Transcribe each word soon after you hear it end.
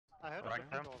red.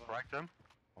 Crack them.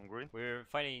 On green. We're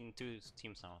fighting two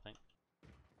teams now, I think.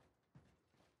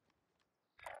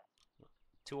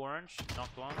 2 orange,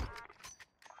 knocked one.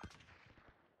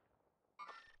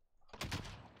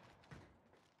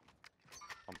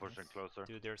 I'm pushing closer.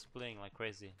 Dude, they're splitting like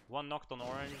crazy. One knocked on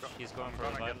orange, he's going for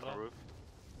I'm a gonna get the revival. roof.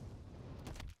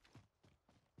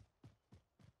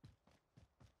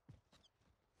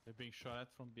 They're being shot at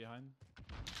from behind.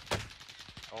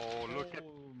 Oh, look at...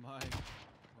 Oh my.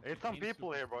 It's some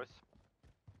people here, boys.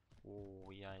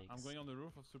 Oh, yikes. I'm going on the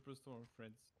roof of Superstore,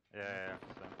 Fredz. Yeah,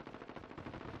 same.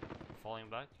 Falling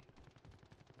back.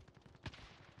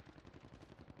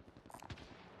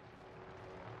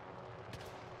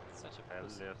 Such a Hell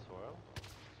pussy. as well.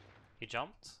 He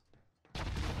jumped.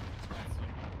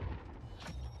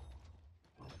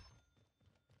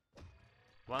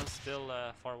 One's still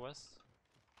far west.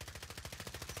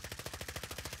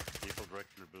 People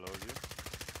directly below you.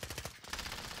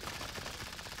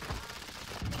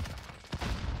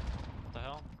 What the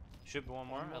hell? Should be one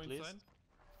more at least. inside.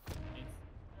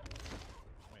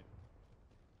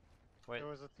 Wait, There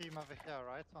was a team over here,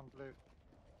 right? On blue.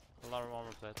 a lot of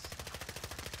armor plates.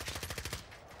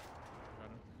 Got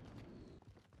him.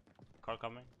 Car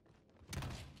coming.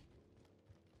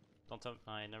 Don't tell me.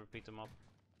 I never picked him up.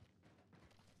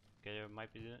 Okay, there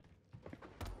might be it.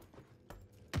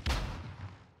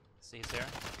 See, he's there.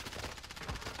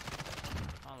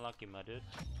 Unlucky, my dude.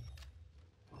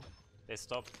 They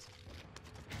stopped.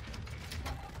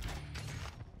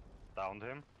 Downed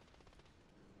him.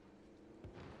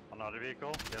 Another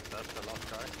vehicle. Yes, that's the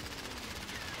last guy.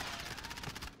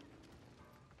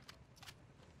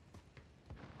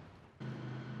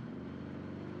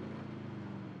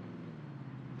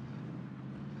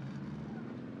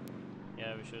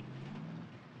 Yeah, we should.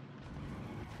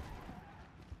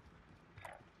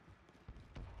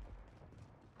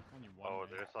 Only one. Oh, man.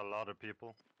 there's a lot of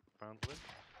people, apparently.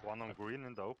 One on green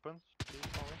in the opens.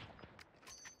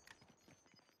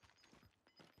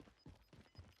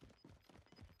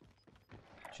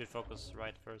 Should focus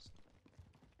right first.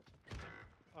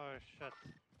 Oh shit.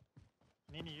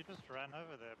 Nini, you just ran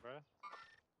over there, bro.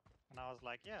 And I was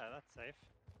like, yeah, that's safe.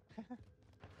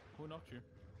 Who knocked you?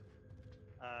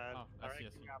 Uh, Oh, I see, I directly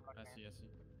see. I'm I looking see, I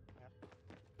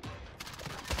see.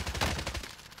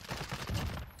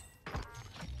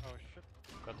 Oh shit.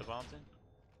 Got the bounty.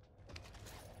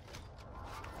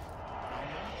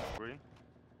 Green.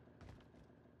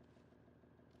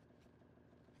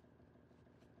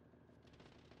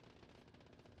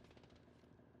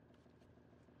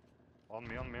 On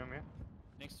me.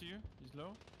 Next to you, he's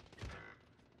low.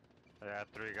 Yeah,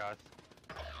 3 guys.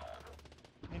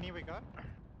 Nini, we go.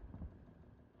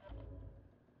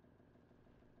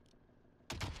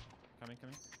 Coming.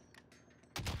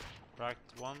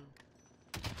 Cracked one.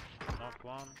 Knocked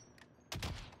one.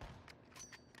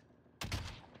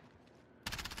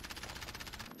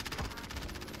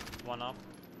 One up.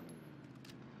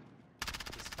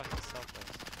 He's fucking selfless.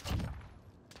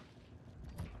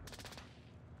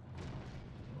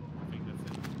 I think that's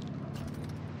it.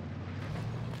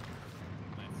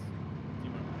 Nice.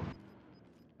 Teamwork.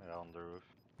 Yeah, on the roof.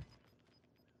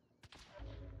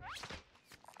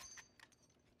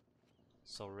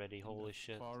 So ready, holy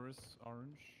shit. Forest,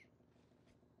 orange.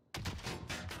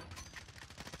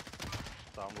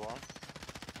 Down one.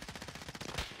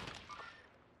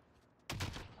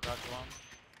 Cracked one.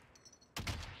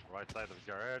 Right side of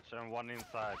the garage and one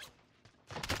inside.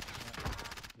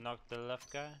 Knocked the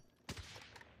left guy.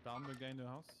 Down the guy in the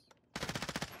house.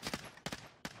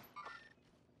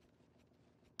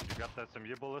 You got that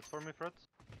SMG bullets for me, Fredz?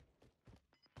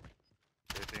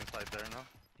 It's inside there now.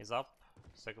 He's up.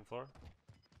 Second floor.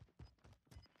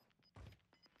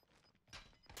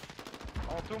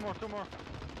 Oh, two more.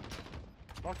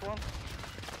 Knocked one.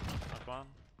 Knocked one.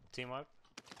 Team wipe.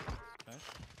 Nice.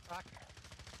 Crack.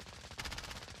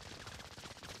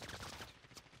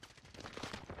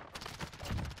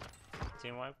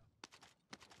 Team wipe.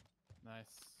 Nice.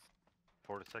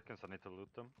 40 seconds, I need to loot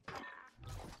them.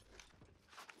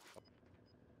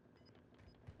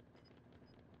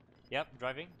 Yep,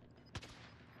 driving.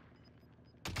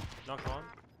 Knocked one.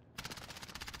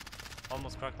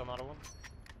 Almost cracked another one.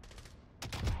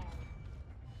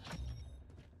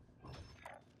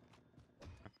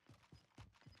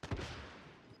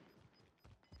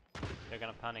 They're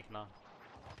gonna panic now.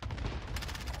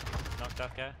 Knocked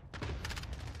that guy.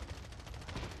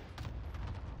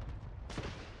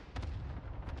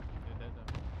 They're dead.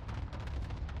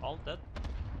 All dead.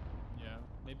 Yeah.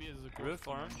 Maybe it's a ghost Roof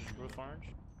from orange. under you. Roof orange.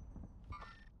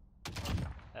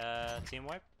 Team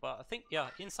wipe. But I think, yeah,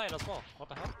 inside as well. What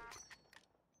the hell?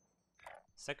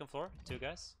 Second floor, 2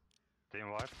 guys. Team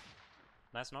wipe.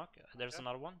 Nice knock. There's Yeah.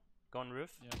 another one. Go on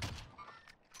roof. Yeah.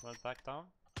 Went back down.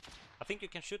 I think you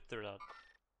can shoot through that.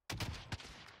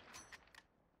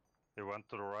 He went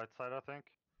to the right side, I think.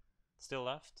 Still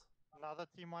left. Another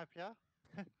team wipe here.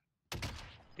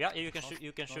 Yeah, you can Last- shoot.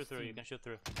 You can shoot last through. You team. can shoot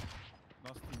through.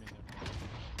 Last team in there.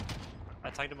 I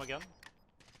tagged him again.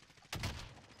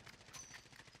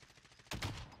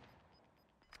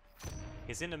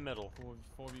 He's in the middle.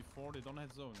 4v4, they don't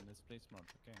have zone. Let's play smart.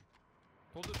 Okay.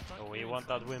 Pull the truck. Oh, we here want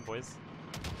that inside. win, boys.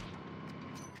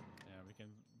 Yeah, we can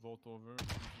vote over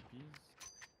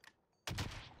GPs.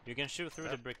 You can shoot through the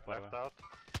Left- brick, by the Left way. out.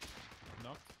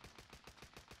 Knocked.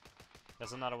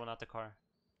 There's another one at the car.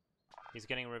 He's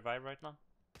getting revived right now.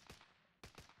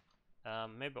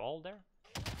 Maybe all there.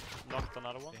 Knocked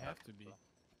another one. They have to be.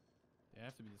 They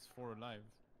have to be. There's 4 alive.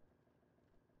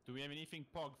 Do we have anything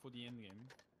POG for the end game?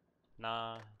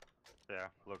 Nah. Yeah,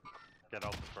 look. Get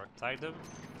out the truck. Tagged him.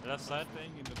 Left side.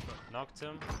 Staying in the truck. Knocked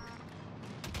him.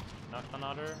 Knocked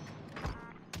another.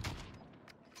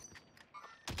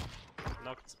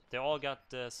 Knocked. They all got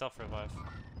self-revive.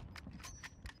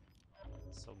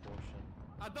 So bullshit.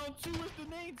 I don't shoot with the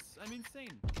nades! I'm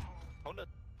insane! Hold it.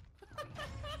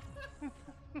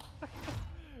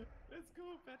 Let's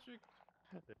go, Patrick!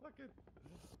 Fuck it!